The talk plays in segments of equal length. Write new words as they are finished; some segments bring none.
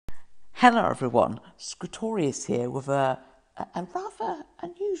Hello everyone, Scratorious here with a rather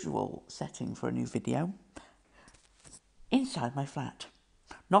unusual setting for a new video. Inside my flat.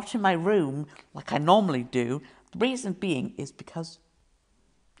 Not in my room like I normally do. The reason being is because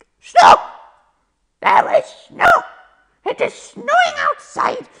snow! There is snow! It is snowing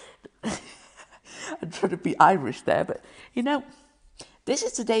outside! I'm trying to be Irish there, but you know, this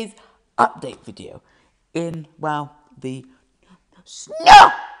is today's update video in, well, the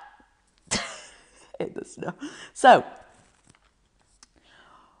snow! In the snow. So,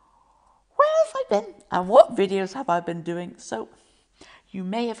 where have I been and what videos have I been doing? So, you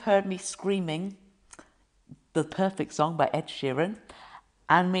may have heard me screaming The Perfect Song by Ed Sheeran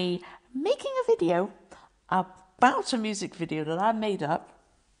and me making a video about a music video that I made up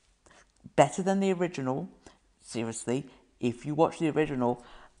better than the original. Seriously, if you watch the original,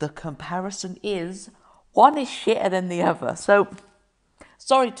 the comparison is one is shitter than the other. So,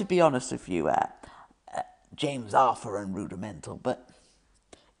 sorry to be honest with you, James Arthur and Rudimental, but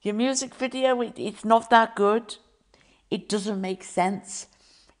your music video, it's not that good. It doesn't make sense.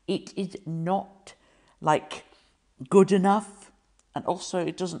 It is not, like, good enough. And also,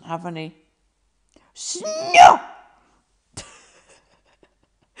 it doesn't have any snow!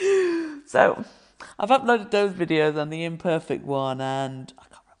 So, I've uploaded those videos and the imperfect one and I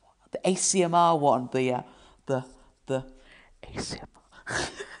can't remember what, the ACMR one, the ACMR. The ACMR.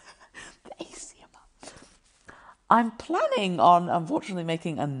 I'm planning on, unfortunately,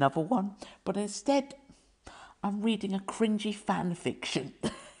 making another one, but instead, I'm reading a cringy fan fiction.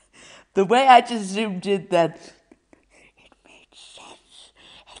 The way I just zoomed in then, it made sense.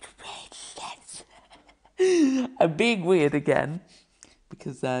 It made sense. I'm being weird again,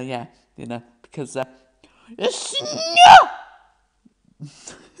 because, yeah, you know, because, snow!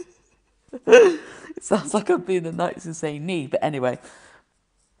 It sounds like I'm being the nicest saying knee, but anyway.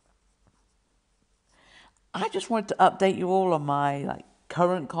 I just wanted to update you all on my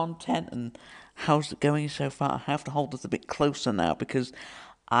current content and how's it going so far. I have to hold this a bit closer now because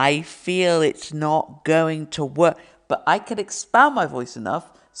I feel it's not going to work. But I can expand my voice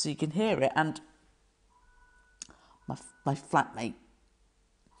enough so you can hear it. And my flatmate,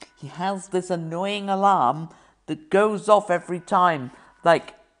 he has this annoying alarm that goes off every time.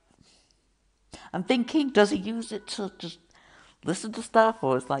 Like, I'm thinking, does he use it to just listen to stuff,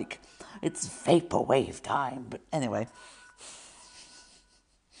 or it's vaporwave time? But anyway,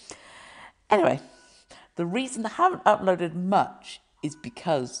 the reason I haven't uploaded much is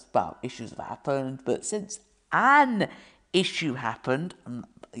because, well, issues have happened. But since an issue happened,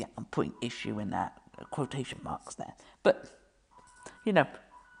 yeah, I'm putting issue in that quotation marks there. But you know,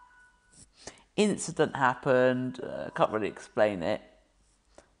 incident happened. Can't really explain it.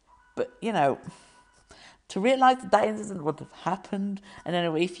 But you know, to realise that that incident would have happened. And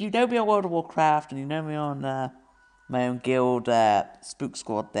anyway, if you know me on World of Warcraft and you know me on my own guild, Spook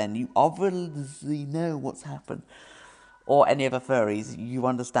Squad, then you obviously know what's happened. Or any other furries, you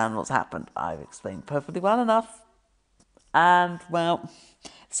understand what's happened. I've explained perfectly well enough. And, well,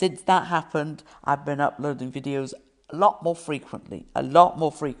 since that happened, I've been uploading videos a lot more frequently.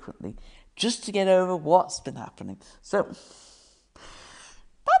 Just to get over what's been happening. So,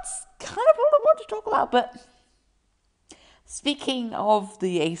 that's kind of all I want to talk about. But speaking of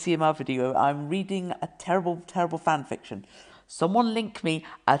the ACMR video, I'm reading a terrible, terrible fan fiction. Someone link me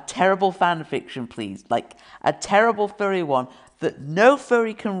a terrible fan fiction, please. Like, a terrible furry one that no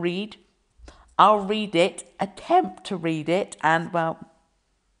furry can read. I'll read it, attempt to read it, and, well,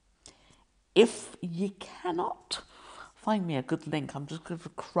 if you cannot find me a good link, I'm just going to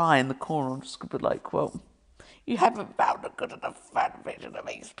cry in the corner. I'm just going to be like, well, you haven't found a good enough fan fiction that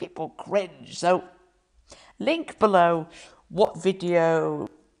makes people cringe. So, link below what video,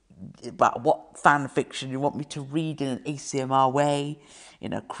 about what fan fiction you want me to read in an ACMR way,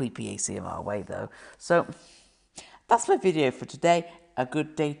 in a creepy ACMR way though. So, that's my video for today. A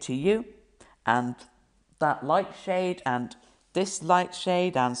good day to you, and that light shade, and this light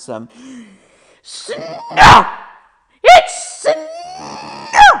shade, and some snow! It's snow!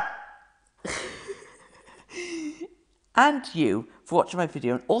 And you for watching my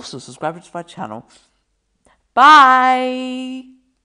video, and also subscribing to my channel. Bye!